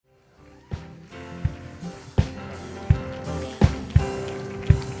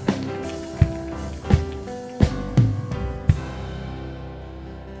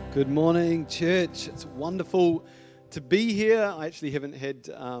Good morning, church. It's wonderful to be here. I actually haven't had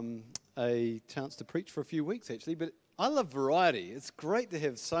a chance to preach for a few weeks, actually, but I love variety. It's great to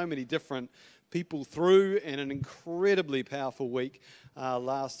have so many different people through, and an incredibly powerful week.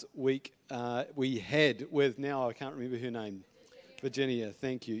 Last week we had with, now I can't remember her name, Virginia,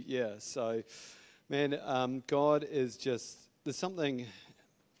 thank you. Yeah, so, man, God is just, there's something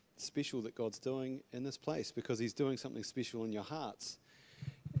special that God's doing in this place because He's doing something special in your hearts.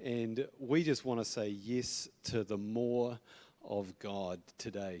 And we just want to say yes to the more of God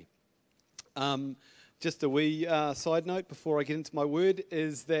today. Just a wee side note before I get into my word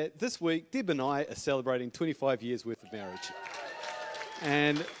is that this week, Deb and I are celebrating 25 years worth of marriage.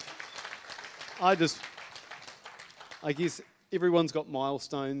 And I guess everyone's got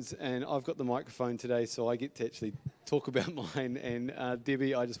milestones, and I've got the microphone today, so I get to actually talk about mine. And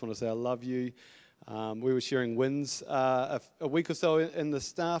Debbie, I just want to say I love you. We were sharing wins a week or so in the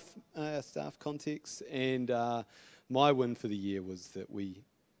staff context, and my win for the year was that we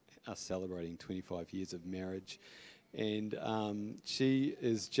are celebrating 25 years of marriage, and she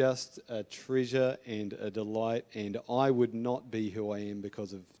is just a treasure and a delight, and I would not be who I am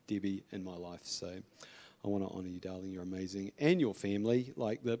because of Debbie in my life. So I want to honour you, darling. You're amazing, and your family.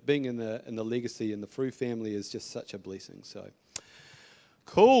 Like being in the legacy and the Frew family is just such a blessing. So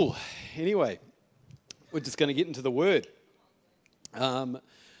cool. Anyway. We're just going to get into the Word.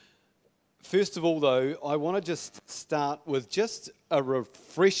 First of all, though, I want to just start with just a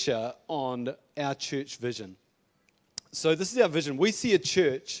refresher on our church vision. So this is our vision. We see a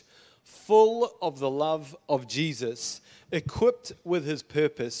church full of the love of Jesus, equipped with His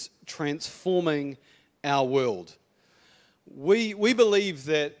purpose, transforming our world. We believe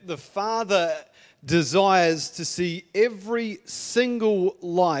that the Father desires to see every single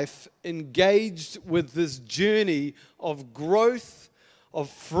life engaged with this journey of growth, of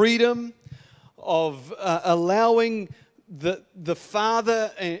freedom, of allowing the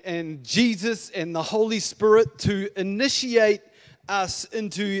Father and Jesus and the Holy Spirit to initiate us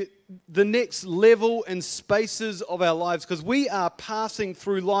into the next level and spaces of our lives, because we are passing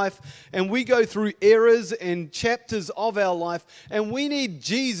through life and we go through eras and chapters of our life, and we need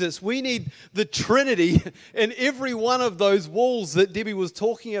Jesus, we need the Trinity in every one of those walls that Debbie was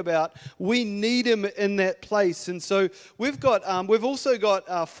talking about. We need Him in that place. And so we've also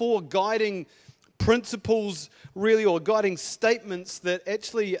got 4 guiding principles, really, or guiding statements that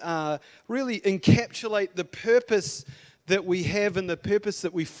actually really encapsulate the purpose that we have and the purpose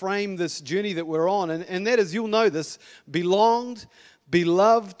that we frame this journey that we're on. And that is, you'll know this: belonged,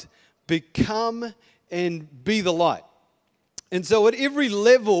 beloved, become, and be the light. And so at every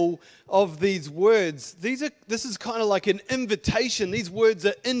level of these words, this is kind of like an invitation. These words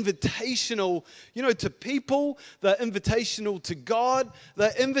are invitational, to people. They're invitational to God.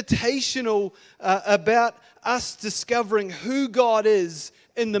 They're invitational about us discovering who God is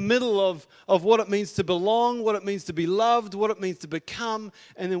in the middle of what it means to belong, what it means to be loved, what it means to become,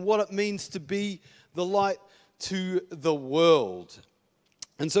 and then what it means to be the light to the world.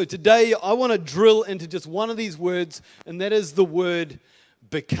 And so today I want to drill into just one of these words, and that is the word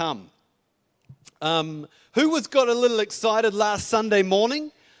become. Who got a little excited last Sunday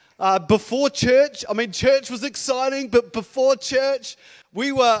morning? Before church? I mean, church was exciting, but before church,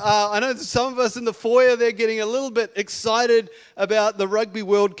 we were, I know some of us in the foyer, they're getting a little bit excited about the Rugby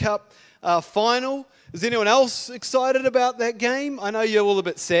World Cup final. Is anyone else excited about that game? I know you're all a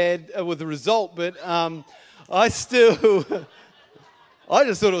bit sad with the result, but I just thought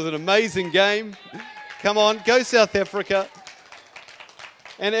it was an amazing game. Come on, go South Africa.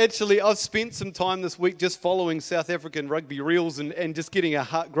 And actually, I've spent some time this week just following South African rugby reels and just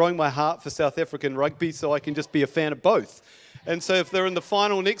growing my heart for South African rugby, so I can just be a fan of both. And so if they're in the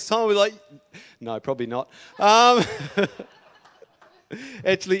final next time, we're like, no, probably not.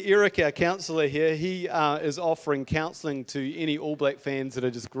 Actually, Eric, our counsellor here, he is offering counselling to any All Black fans that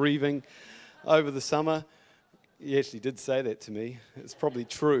are just grieving over the summer. He actually did say that to me. It's probably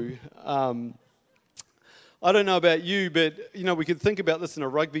true. I don't know about you, but we could think about this in a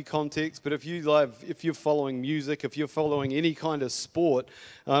rugby context. But if you're following music, if you're following any kind of sport,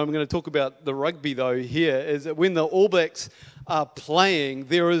 I'm going to talk about the rugby though here. Is that when the All Blacks are playing,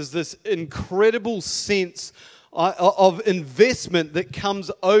 there is this incredible sense of investment that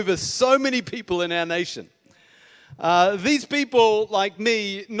comes over so many people in our nation. These people, like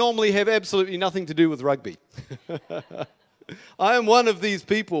me, normally have absolutely nothing to do with rugby. I am one of these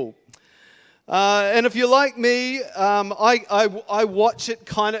people. And if you're like me, I watch it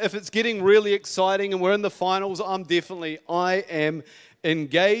kind of, if it's getting really exciting and we're in the finals, I am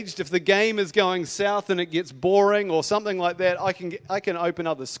engaged. If the game is going south and it gets boring or something like that, I can open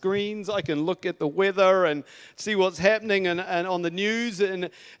up the screens. I can look at the weather and see what's happening and on the news. And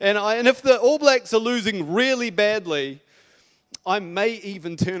if the All Blacks are losing really badly, I may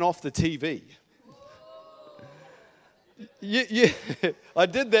even turn off the TV. Yeah, I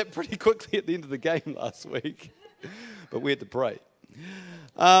did that pretty quickly at the end of the game last week, but we had to pray.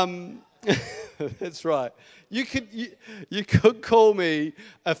 That's right. You could call me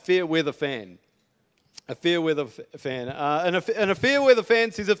a fair weather fan. A fair weather fan. And a fair weather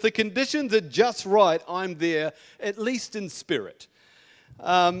fan says if the conditions are just right, I'm there, at least in spirit.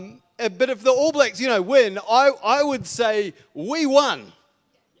 But if the All Blacks, win, I would say we won.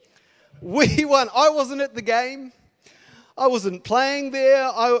 We won. I wasn't at the game. I wasn't playing there.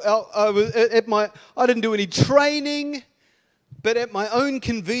 I was I didn't do any training. But at my own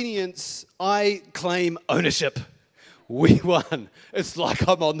convenience, I claim ownership. We won. It's like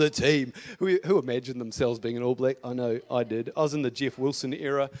I'm on the team. Who imagined themselves being an All Black? I know I did. I was in the Jeff Wilson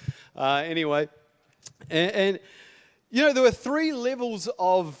era. Anyway, and there were 3 levels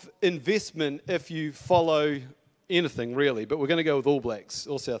of investment if you follow anything really. But we're going to go with All Blacks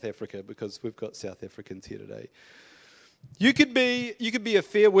or South Africa because we've got South Africans here today. You could be a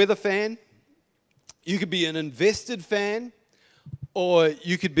fair weather fan. You could be an invested fan. Or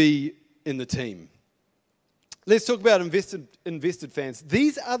you could be in the team. Let's talk about invested fans.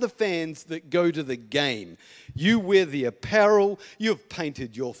 These are the fans that go to the game. You wear the apparel, you've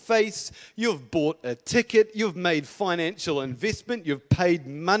painted your face, you've bought a ticket, you've made financial investment, you've paid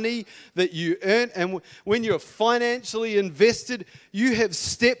money that you earn, and when you're financially invested, you have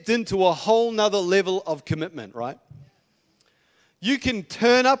stepped into a whole nother level of commitment, right? You can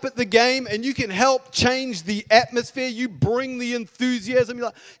turn up at the game and you can help change the atmosphere. You bring the enthusiasm. You're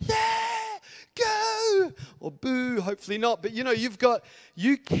like, yeah, go. Or boo, hopefully not. But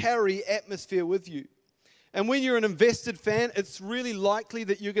you carry atmosphere with you. And when you're an invested fan, it's really likely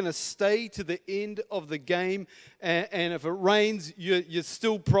that you're going to stay to the end of the game. And if it rains, you're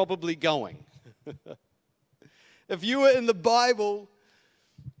still probably going. If you were in the Bible,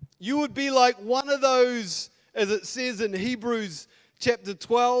 you would be like one of those, as it says in Hebrews chapter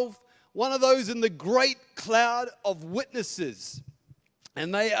 12, one of those in the great cloud of witnesses.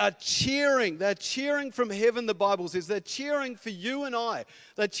 And they are cheering. They're cheering from heaven, the Bible says. They're cheering for you and I.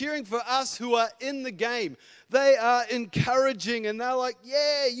 They're cheering for us who are in the game. They are encouraging and they're like,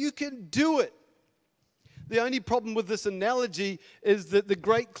 yeah, you can do it. The only problem with this analogy is that the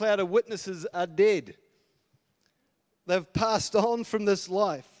great cloud of witnesses are dead. They've passed on from this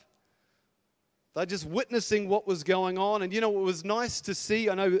life. They're just witnessing what was going on. And it was nice to see,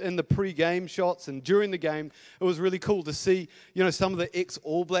 I know in the pre-game shots and during the game, it was really cool to see, some of the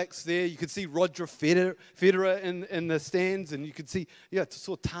ex-All Blacks there. You could see Roger Federer in the stands, and you could see,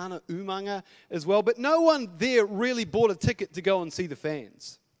 saw Tana Umanga as well. But no one there really bought a ticket to go and see the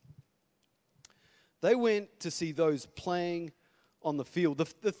fans. They went to see those playing on the field.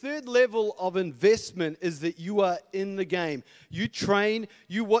 The third level of investment is that you are in the game. You train,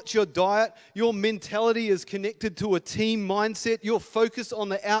 you watch your diet, your mentality is connected to a team mindset, you're focused on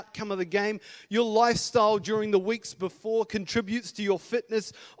the outcome of the game, your lifestyle during the weeks before contributes to your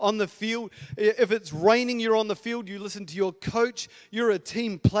fitness on the field. If it's raining, you're on the field, you listen to your coach, you're a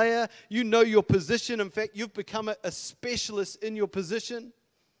team player, you know your position. In fact, you've become a specialist in your position.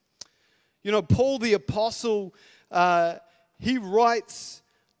 Paul the Apostle, he writes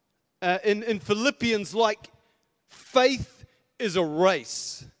in Philippians like faith is a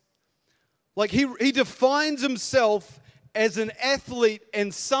race. Like he defines himself as an athlete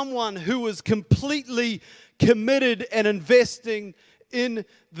and someone who is completely committed and investing in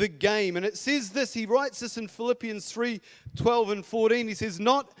the game. And it says this, he writes this in Philippians 3:12 and 14. He says,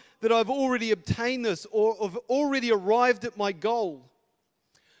 not that I've already obtained this or have already arrived at my goal,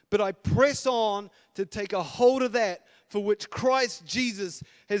 but I press on to take a hold of that for which Christ Jesus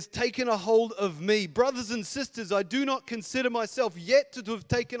has taken a hold of me. Brothers and sisters, I do not consider myself yet to have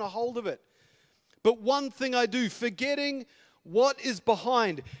taken a hold of it. But one thing I do, forgetting what is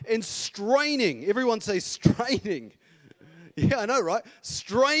behind and straining. Everyone say straining. Yeah, I know, right?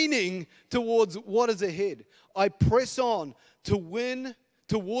 Straining towards what is ahead. I press on to win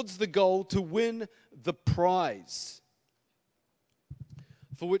towards the goal, to win the prize,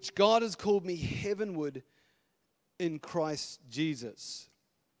 for which God has called me heavenward in Christ Jesus.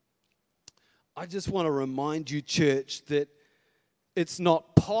 I just want to remind you, church, that it's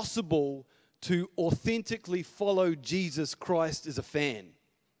not possible to authentically follow Jesus Christ as a fan.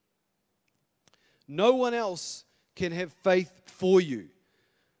 No one else can have faith for you.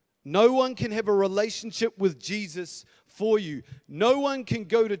 No one can have a relationship with Jesus for you. No one can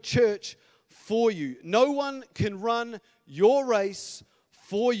go to church for you. No one can run your race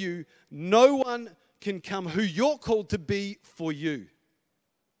for you. No one can come who you're called to be for you.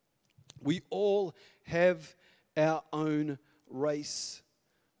 We all have our own race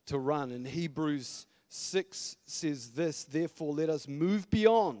to run. And Hebrews 6 says this, therefore let us move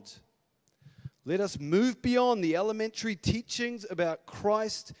beyond. Let us move beyond the elementary teachings about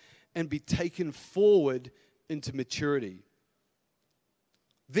Christ and be taken forward into maturity.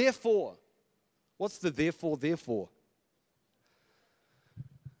 Therefore, what's the therefore?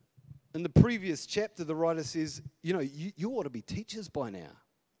 In the previous chapter, the writer says, you ought to be teachers by now.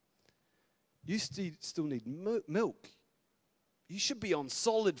 You still need milk. You should be on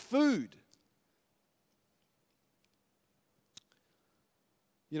solid food.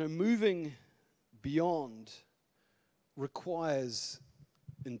 Moving beyond requires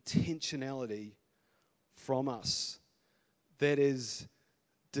intentionality from us that is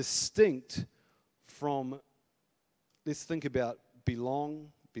distinct from, let's think about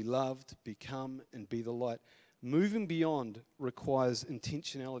belong, be loved, become, and be the light. Moving beyond requires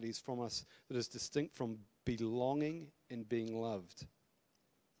intentionalities from us that is distinct from belonging and being loved.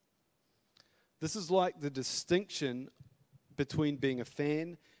 This is like the distinction between being a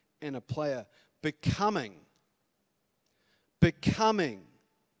fan and a player. Becoming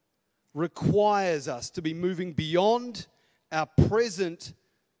requires us to be moving beyond our present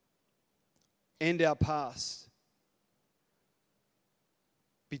and our past.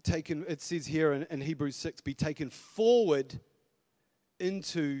 Be taken, it says here in Hebrews 6, be taken forward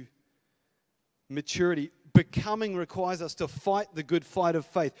into maturity. Becoming requires us to fight the good fight of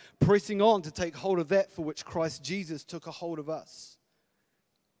faith, pressing on to take hold of that for which Christ Jesus took a hold of us.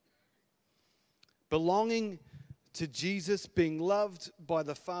 Belonging to Jesus, being loved by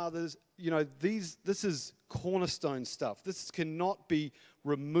the Father, this is cornerstone stuff. This cannot be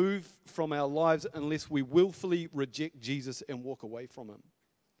removed from our lives unless we willfully reject Jesus and walk away from him.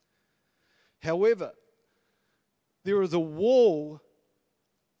 However, there is a wall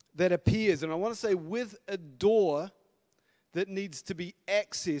that appears, and I want to say with a door that needs to be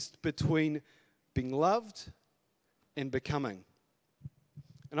accessed between being loved and becoming.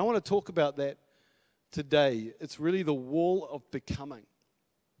 And I want to talk about that today. It's really the wall of becoming.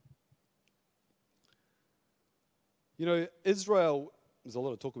 Israel, there's a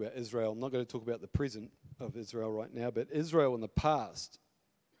lot of talk about Israel. I'm not going to talk about the present of Israel right now, but Israel in the past,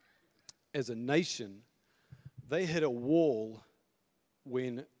 as a nation, they hit a wall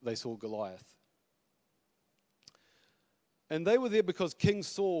when they saw Goliath. And they were there because King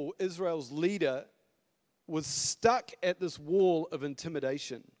Saul, Israel's leader, was stuck at this wall of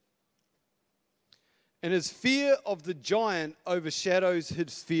intimidation. And his fear of the giant overshadows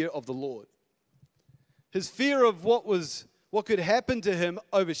his fear of the Lord. His fear of what could happen to him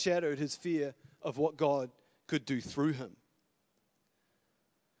overshadowed his fear of what God could do through him.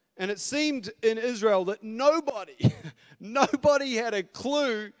 And it seemed in Israel that nobody had a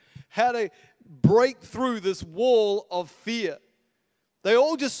clue how to break through this wall of fear. They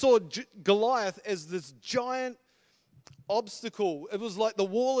all just saw Goliath as this giant obstacle. It was like the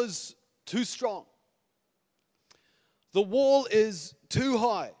wall is too strong. The wall is too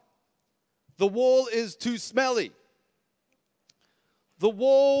high. The wall is too smelly. The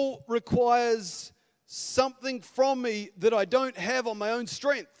wall requires something from me that I don't have on my own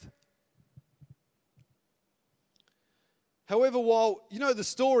strength. However, while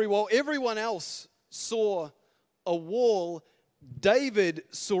everyone else saw a wall, David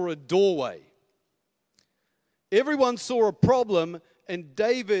saw a doorway. Everyone saw a problem, and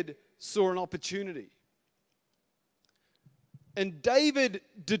David saw an opportunity. And David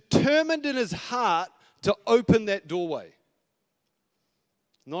determined in his heart to open that doorway.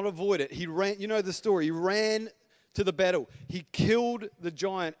 Not avoid it. He ran, the story. He ran to the battle. He killed the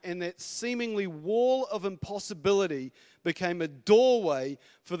giant, and that seemingly wall of impossibility became a doorway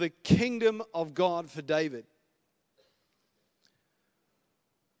for the kingdom of God for David.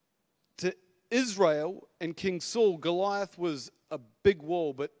 To Israel and King Saul, Goliath was a big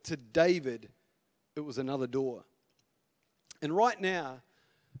wall, but to David, it was another door. And right now,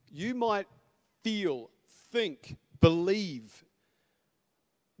 you might feel, think, believe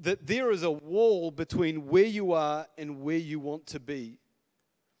that there is a wall between where you are and where you want to be.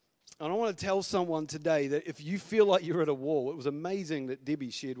 And I want to tell someone today that if you feel like you're at a wall, it was amazing that Debbie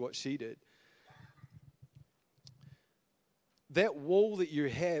shared what she did. That wall that you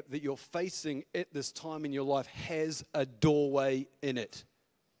have, that you're facing at this time in your life, has a doorway in it.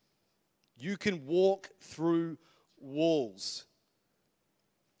 You can walk through walls.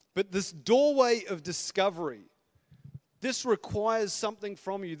 But this doorway of discovery, this requires something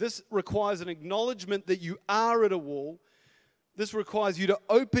from you. This requires an acknowledgement that you are at a wall. This requires you to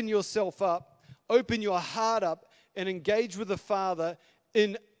open yourself up, open your heart up, and engage with the Father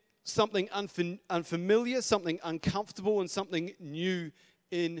in something unfamiliar, something uncomfortable, and something new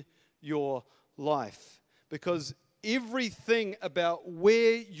in your life. Because everything about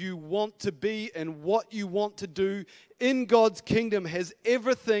where you want to be and what you want to do in God's kingdom has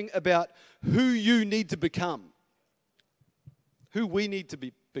everything about who you need to become, who we need to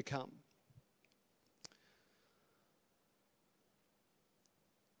become.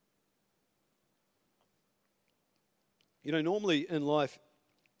 You know, normally in life,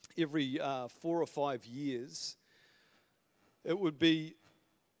 every 4 or 5 years, it would be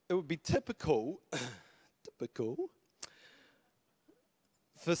typical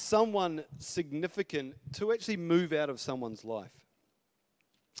for someone significant to actually move out of someone's life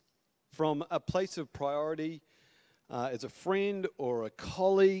from a place of priority as a friend or a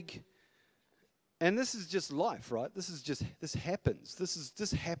colleague. And this is just life, right? This happens.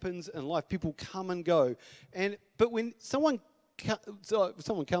 This happens in life. People come and go. But when someone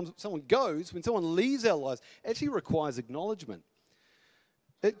goes, when someone leaves our lives, it actually requires acknowledgement.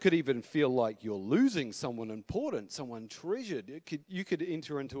 It could even feel like you're losing someone important, someone treasured. You could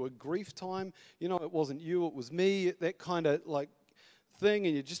enter into a grief time. You know, it wasn't you, it was me, that kind of like thing.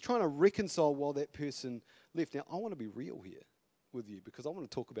 And you're just trying to reconcile while that person left. Now, I want to be real here with you because I want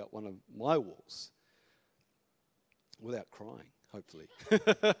to talk about one of my walls without crying, hopefully.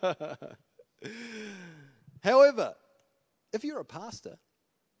 However, if you're a pastor,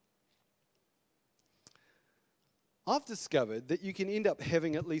 I've discovered that you can end up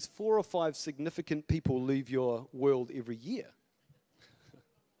having at least 4 or 5 significant people leave your world every year.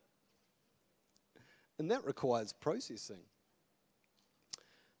 And that requires processing.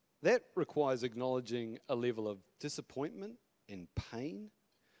 That requires acknowledging a level of disappointment and pain,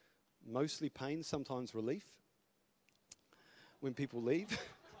 mostly pain, sometimes relief, when people leave.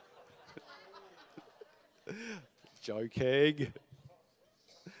 Joking.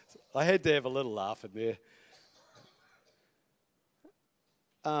 I had to have a little laugh in there.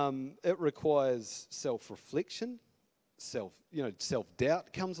 It requires self-reflection,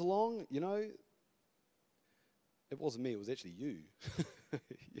 self-doubt comes along, It wasn't me, it was actually you,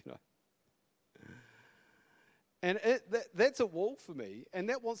 And that's a wall for me, and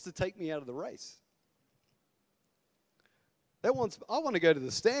that wants to take me out of the race. I want to go to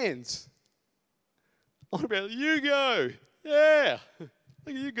the stands. I want to be like, you go. Yeah. Look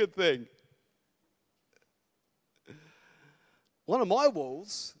at you, good thing. One of my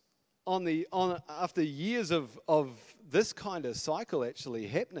walls after years of this kind of cycle actually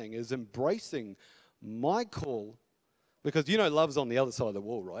happening is embracing my call, because love's on the other side of the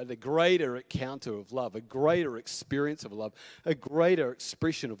wall, right? A greater encounter of love, a greater experience of love, a greater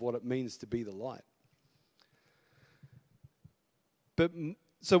expression of what it means to be the light.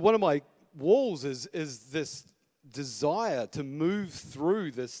 So one of my walls is this desire to move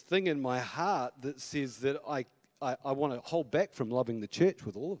through this thing in my heart that says that I want to hold back from loving the church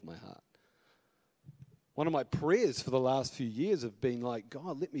with all of my heart. One of my prayers for the last few years have been like,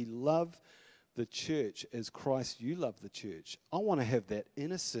 God, let me love the church as Christ, you love the church. I want to have that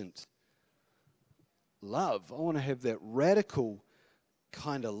innocent love. I want to have that radical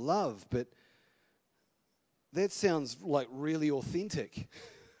kind of love, but that sounds like really authentic.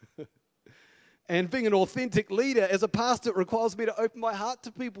 And being an authentic leader, as a pastor, it requires me to open my heart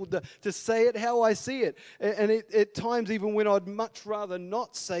to people, to say it how I see it. And at times, even when I'd much rather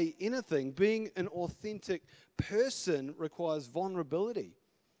not say anything, being an authentic person requires vulnerability.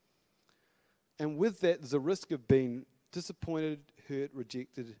 And with that, there's a risk of being disappointed, hurt,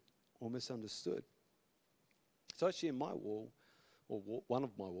 rejected, or misunderstood. So I share my wall, or one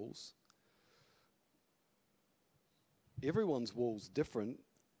of my walls. Everyone's wall's different.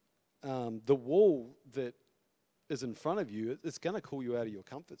 The wall that is in front of you, it's going to call you out of your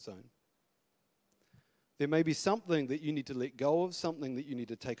comfort zone. There may be something that you need to let go of, something that you need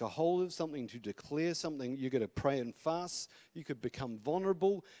to take a hold of, something to declare, something you're going to pray and fast. You could become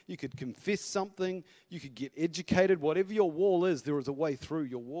vulnerable. You could confess something. You could get educated. Whatever your wall is, there is a way through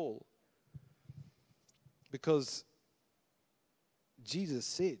your wall. Because Jesus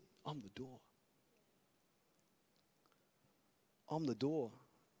said, I'm the door. I'm the door.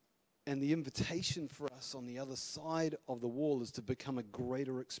 And the invitation for us on the other side of the wall is to become a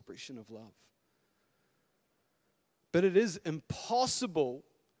greater expression of love. But it is impossible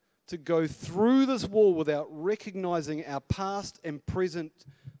to go through this wall without recognizing our past and present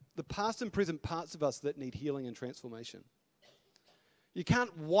parts of us that need healing and transformation. You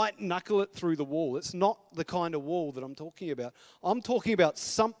can't white knuckle it through the wall. It's not the kind of wall that I'm talking about. I'm talking about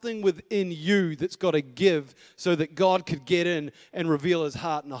something within you that's got to give so that God could get in and reveal his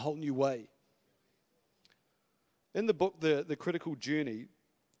heart in a whole new way. In the book, The Critical Journey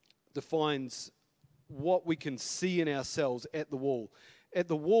defines what we can see in ourselves at the wall. At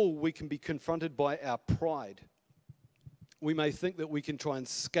the wall, we can be confronted by our pride. We may think that we can try and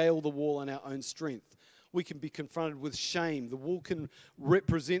scale the wall on our own strength. We can be confronted with shame. The wall can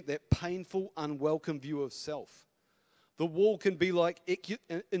represent that painful, unwelcome view of self. The wall can be like, I can't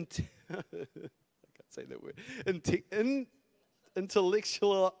say that word,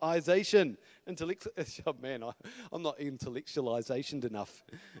 intellectualization. Oh man, I'm not intellectualization enough.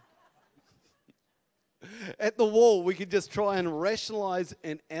 At the wall, we can just try and rationalize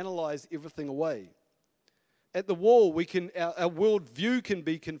and analyze everything away. At the wall, our worldview can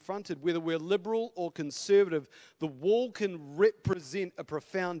be confronted, whether we're liberal or conservative. The wall can represent a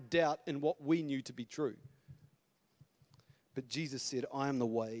profound doubt in what we knew to be true. But Jesus said, I am the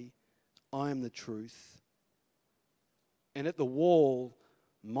way, I am the truth. And at the wall,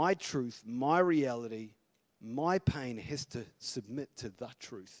 my truth, my reality, my pain has to submit to the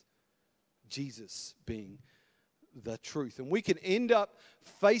truth. Jesus being the truth. And we can end up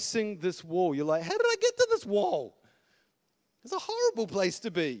facing this wall. You're like, how did I get to this wall? It's a horrible place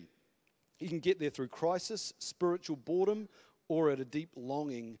to be. You can get there through crisis, spiritual boredom, or at a deep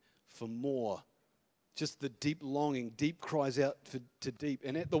longing for more. Just the deep longing, deep cries out to deep.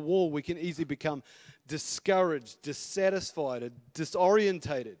 And at the wall, we can easily become discouraged, dissatisfied,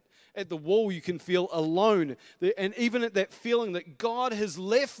 disorientated. At the wall, you can feel alone. And even at that feeling that God has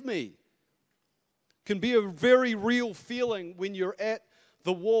left me, can be a very real feeling when you're at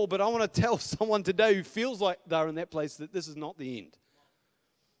the wall. But I want to tell someone today who feels like they're in that place that this is not the end.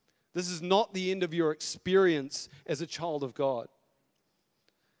 This is not the end of your experience as a child of God.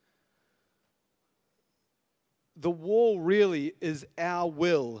 The wall really is our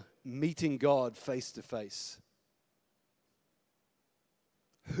will meeting God face to face.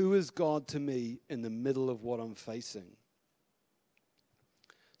 Who is God to me in the middle of what I'm facing?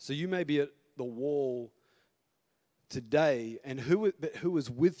 So you may be at the wall today, and who is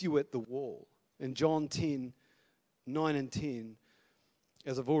with you at the wall? In John 10, 9 and 10,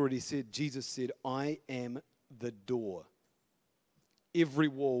 as I've already said, Jesus said, I am the door. Every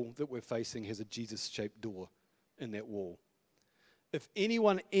wall that we're facing has a Jesus-shaped door in that wall. If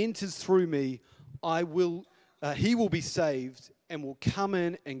anyone enters through me, he will be saved and will come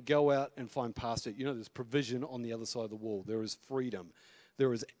in and go out and find pasture. You know, there's provision on the other side of the wall. There is freedom.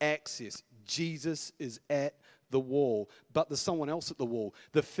 There is access. Jesus is at the wall, but there's someone else at the wall.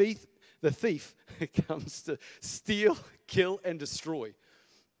 The thief comes to steal, kill, and destroy.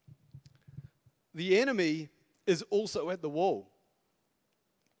 The enemy is also at the wall.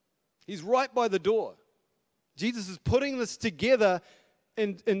 He's right by the door. Jesus is putting this together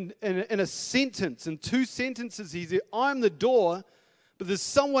in a sentence, in two sentences. He said, I'm the door, but there's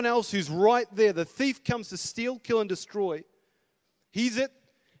someone else who's right there. The thief comes to steal, kill, and destroy. He's at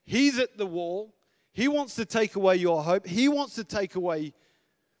the wall. He wants to take away your hope. He wants to take away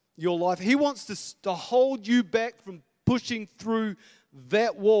your life. He wants to hold you back from pushing through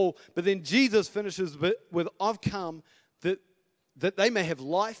that wall. But then Jesus finishes with I've come that they may have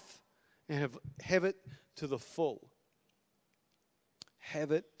life and have it to the full.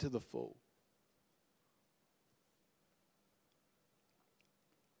 Have it to the full.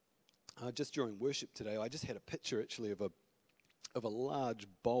 Just during worship today, I just had a picture actually of a large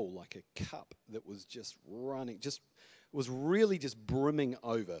bowl, like a cup that was just running, was really just brimming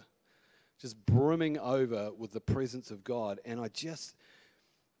over with the presence of God. And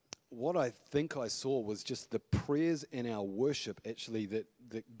what I think I saw was just the prayers in our worship actually that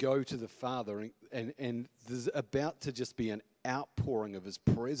go to the Father, and there's about to just be an outpouring of His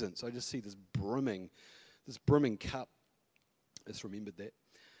presence. I just see this brimming cup. I just remembered that.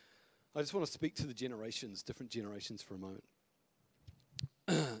 I just want to speak to the different generations for a moment.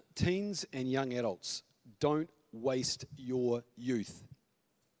 Teens and young adults, don't waste your youth.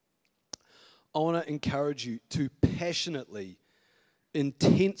 I want to encourage you to passionately,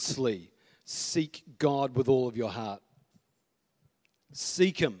 intensely seek God with all of your heart.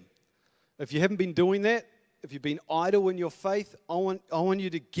 Seek Him. If you haven't been doing that, if you've been idle in your faith, I want you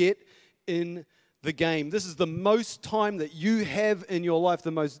to get in the game. This is the most time that you have in your life, the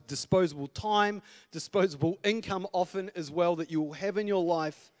most disposable time, disposable income often as well that you will have in your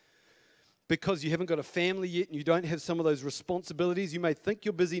life, because you haven't got a family yet and you don't have some of those responsibilities. You may think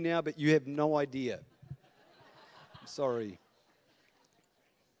you're busy now, but you have no idea. I'm sorry.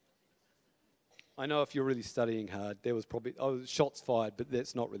 I know if you're really studying hard, there was probably shots fired, but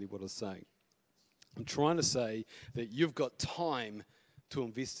that's not really what I was saying. I'm trying to say that you've got time to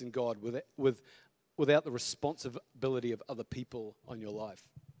invest in God without the responsibility of other people on your life.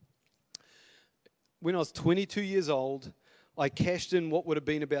 When I was 22 years old, I cashed in what would have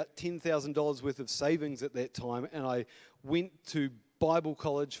been about $10,000 worth of savings at that time, and I went to Bible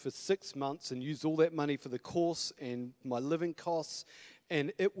college for 6 months and used all that money for the course and my living costs,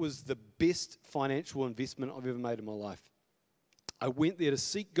 and it was the best financial investment I've ever made in my life. I went there to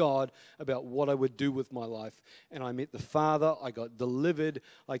seek God about what I would do with my life, and I met the Father, I got delivered,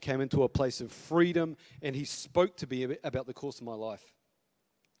 I came into a place of freedom, and He spoke to me about the course of my life.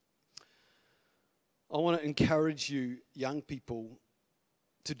 I want to encourage you, young people,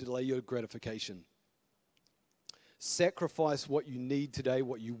 to delay your gratification. Sacrifice what you need today,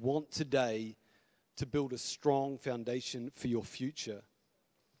 what you want today, to build a strong foundation for your future.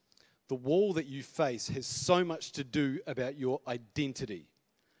 The wall that you face has so much to do about your identity.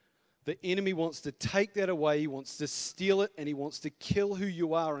 The enemy wants to take that away, he wants to steal it, and he wants to kill who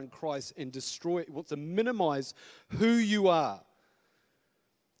you are in Christ and destroy it. He wants to minimize who you are.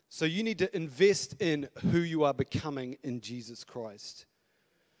 So you need to invest in who you are becoming in Jesus Christ.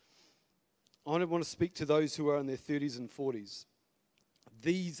 I want to speak to those who are in their 30s and 40s.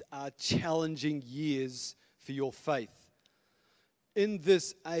 These are challenging years for your faith. In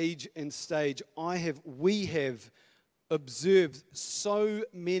this age and stage, we have observed so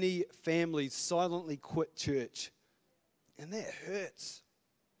many families silently quit church, and that hurts.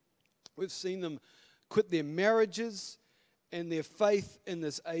 We've seen them quit their marriages and their faith in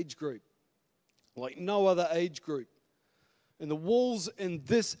this age group, like no other age group. And the walls in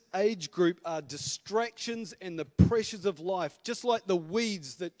this age group are distractions and the pressures of life, just like the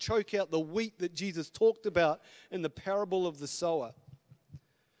weeds that choke out the wheat that Jesus talked about in the parable of the sower.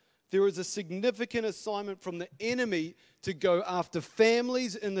 There is a significant assignment from the enemy to go after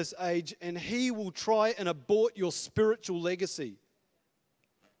families in this age, and he will try and abort your spiritual legacy.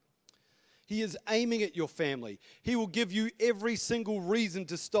 He is aiming at your family. He will give you every single reason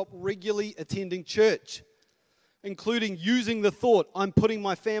to stop regularly attending church, including using the thought, I'm putting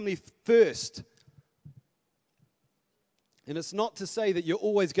my family first. And it's not to say that you're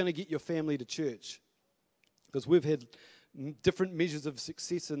always going to get your family to church, because we've had different measures of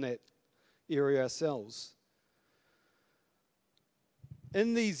success in that area ourselves.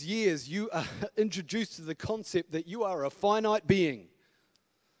 In these years, you are introduced to the concept that you are a finite being.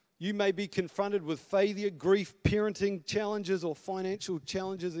 You may be confronted with failure, grief, parenting challenges, or financial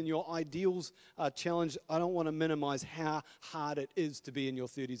challenges, and your ideals are challenged. I don't want to minimize how hard it is to be in your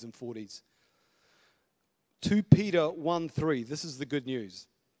 30s and 40s. 2 Peter 1:3, this is the good news,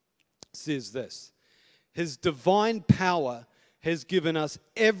 says this: His divine power has given us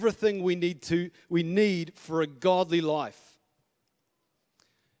everything we need for a godly life.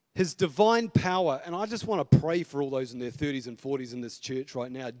 His divine power, and I just want to pray for all those in their 30s and 40s in this church right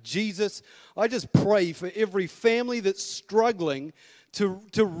now. Jesus, I just pray for every family that's struggling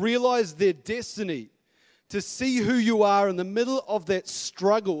to realize their destiny, to see who you are in the middle of that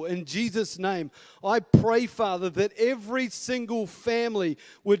struggle. In Jesus' name, I pray, Father, that every single family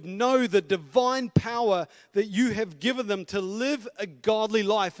would know the divine power that you have given them to live a godly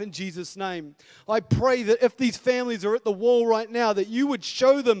life in Jesus' name. I pray that if these families are at the wall right now, that you would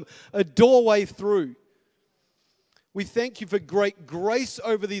show them a doorway through. We thank you for great grace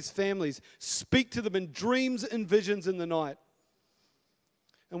over these families. Speak to them in dreams and visions in the night.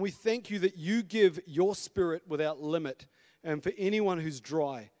 And we thank you that you give your Spirit without limit. And for anyone who's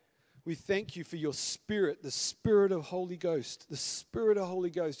dry, we thank you for your Spirit, the Spirit of Holy Ghost, the Spirit of Holy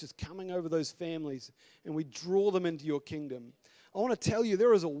Ghost just coming over those families, and we draw them into your kingdom. I want to tell you,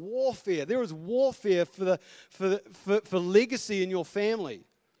 there is a warfare. There is warfare for legacy in your family.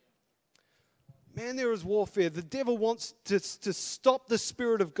 Man, there is warfare. The devil wants to stop the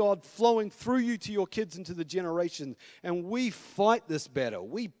Spirit of God flowing through you to your kids and to the generation. And we fight this battle.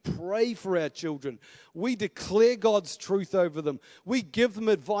 We pray for our children. We declare God's truth over them. We give them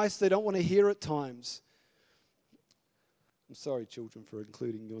advice they don't want to hear at times. I'm sorry, children, for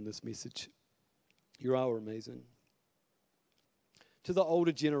including you in this message. You are amazing. To the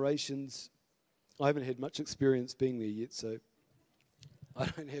older generations, I haven't had much experience being there yet, so I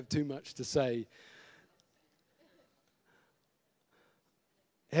don't have too much to say.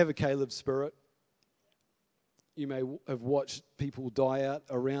 Have a Caleb spirit. You may have watched people die out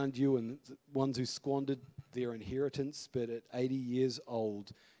around you and ones who squandered their inheritance, but at 80 years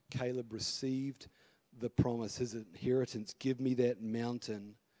old, Caleb received the promise, his inheritance. Give me that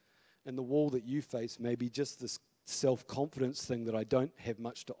mountain. And the wall that you face may be just this self-confidence thing that I don't have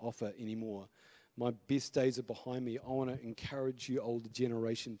much to offer anymore. My best days are behind me. I want to encourage you, older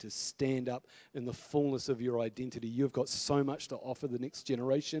generation, to stand up in the fullness of your identity. You've got so much to offer the next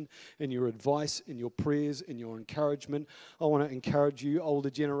generation in your advice, in your prayers, in your encouragement. I want to encourage you, older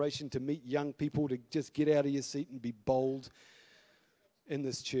generation, to meet young people, to just get out of your seat and be bold in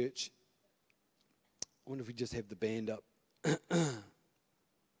this church. I wonder if we just have the band up.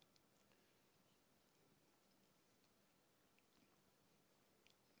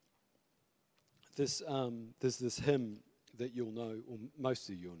 There's this hymn that you'll know, or most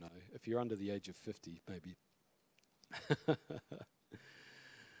of you will know, if you're under the age of 50, maybe.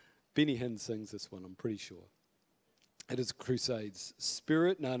 Benny Hinn sings this one, I'm pretty sure. It is Crusades.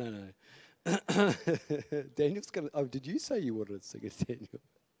 Spirit, no. Daniel's going to, did you say you wanted to sing it, Daniel?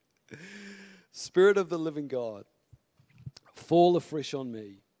 Spirit of the living God, fall afresh on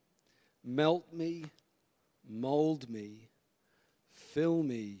me. Melt me, mold me, fill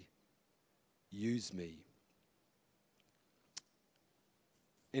me, use me.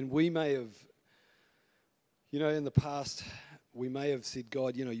 And we may have, in the past, we may have said,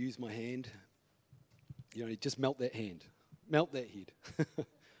 God, use my hand. Just melt that hand. Melt that head.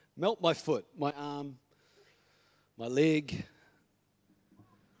 Melt my foot, my arm, my leg.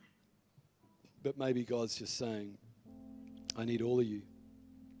 But maybe God's just saying, I need all of you.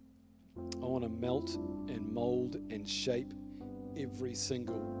 I want to melt and mold and shape every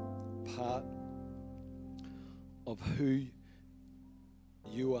single part of who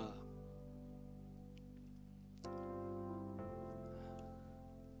you are.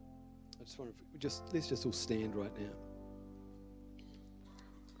 I just wonder if let's just all stand right now.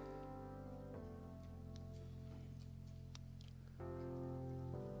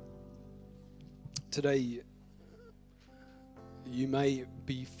 Today, you may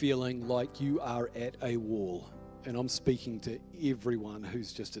be feeling like you are at a wall, and I'm speaking to everyone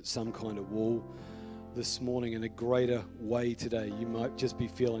who's just at some kind of wall this morning in a greater way today. You might just be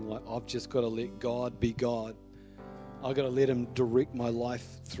feeling like, I've just got to let God be God. I've got to let Him direct my life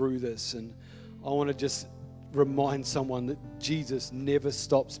through this. And I want to just remind someone that Jesus never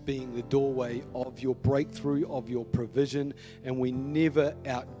stops being the doorway of your breakthrough, of your provision, and we never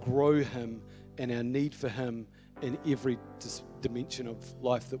outgrow Him and our need for Him in every dimension of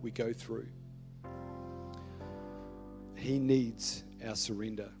life that we go through. He needs our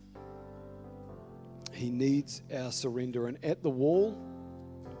surrender. He needs our surrender. And at the wall,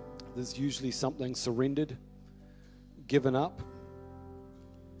 there's usually something surrendered, given up.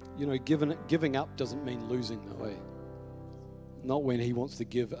 Giving up doesn't mean losing, though, eh? Not when He wants to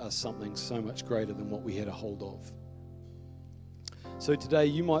give us something so much greater than what we had a hold of. So today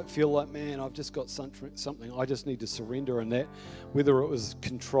you might feel like, man, I've just got something I just need to surrender, and that, whether it was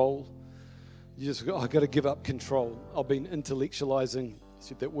control, I've got to give up control. I've been intellectualizing,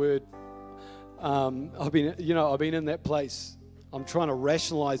 said that word. I've been in that place. I'm trying to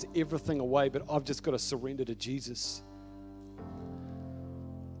rationalize everything away, but I've just got to surrender to Jesus.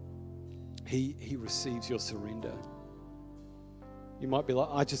 He receives your surrender. You might be like,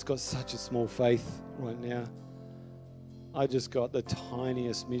 I just got such a small faith right now. I just got the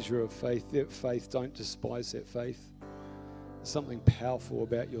tiniest measure of faith. That faith, don't despise that faith. There's something powerful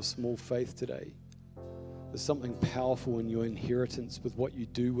about your small faith today. There's something powerful in your inheritance with what you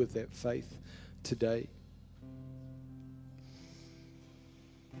do with that faith today.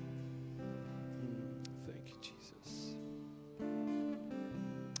 Thank you, Jesus.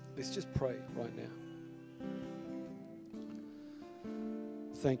 Let's just pray right now.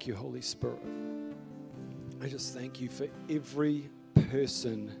 Thank you, Holy Spirit. I just thank you for every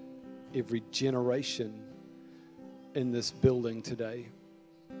person, every generation in this building today.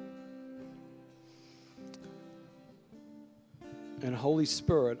 And Holy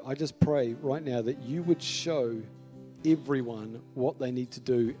Spirit, I just pray right now that you would show everyone what they need to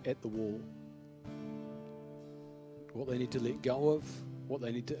do at the wall, what they need to let go of, what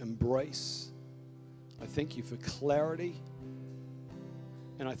they need to embrace. I thank you for clarity,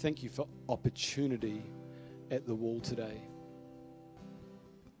 and I thank you for opportunity at the wall today.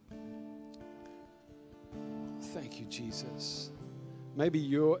 Thank you, Jesus. Maybe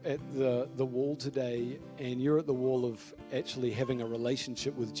you're at the wall today, and you're at the wall of actually having a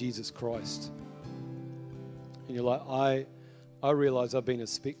relationship with Jesus Christ. And you're like, I realize I've been a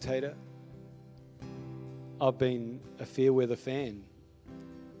spectator. I've been a fair weather fan.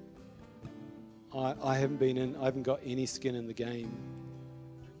 I haven't got any skin in the game.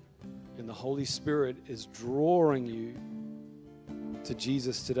 And the Holy Spirit is drawing you to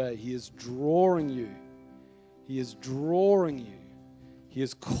Jesus today. He is drawing you. He is drawing you. He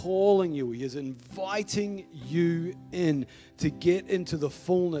is calling you. He is inviting you in to get into the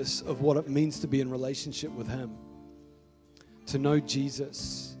fullness of what it means to be in relationship with Him, to know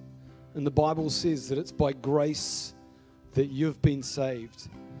Jesus. And the Bible says that it's by grace that you've been saved.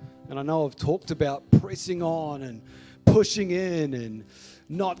 And I know I've talked about pressing on and pushing in and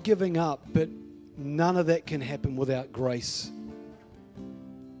not giving up, but none of that can happen without grace.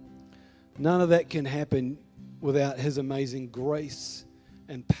 None of that can happen without His amazing grace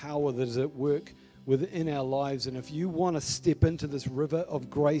and power that is at work within our lives. And if you want to step into this river of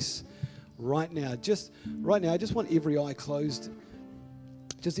grace right now, I just want every eye closed.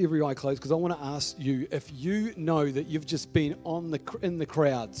 Just every eye closed, because I want to ask you, if you know that you've just been in the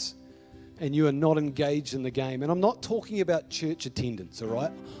crowds and you are not engaged in the game, and I'm not talking about church attendance, all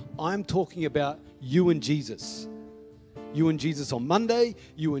right? I'm talking about you and Jesus. You and Jesus on Monday,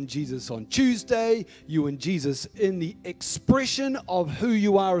 you and Jesus on Tuesday, you and Jesus in the expression of who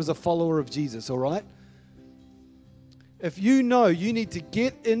you are as a follower of Jesus, all right? If you know you need to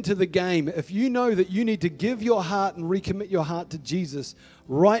get into the game, if you know that you need to give your heart and recommit your heart to Jesus,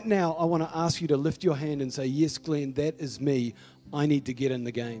 right now I want to ask you to lift your hand and say, yes, Glenn, that is me. I need to get in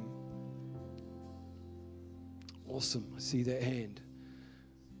the game. Awesome. I see that hand.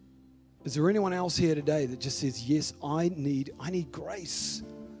 Is there anyone else here today that just says, yes, I need grace.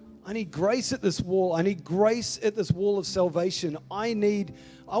 I need grace at this wall. I need grace at this wall of salvation. I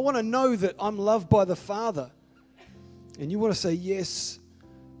want to know that I'm loved by the Father. And you want to say, yes,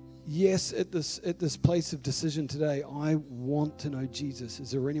 at this place of decision today, I want to know Jesus.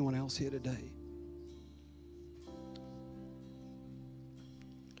 Is there anyone else here today?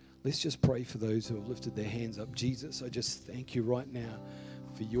 Let's just pray for those who have lifted their hands up. Jesus, I just thank you right now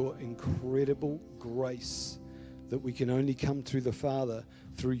for your incredible grace that we can only come through the Father,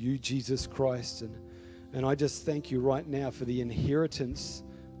 through you, Jesus Christ. And I just thank you right now for the inheritance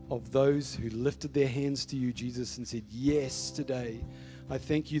of those who lifted their hands to you, Jesus, and said yes today. I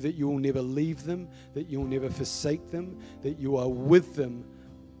thank you that you will never leave them, that you will never forsake them, that you are with them,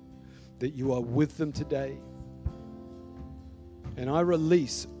 today. And I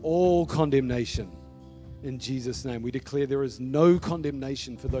release all condemnation in Jesus' name. We declare there is no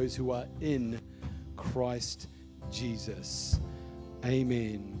condemnation for those who are in Christ Jesus.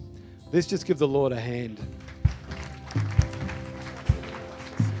 Amen. Let's just give the Lord a hand.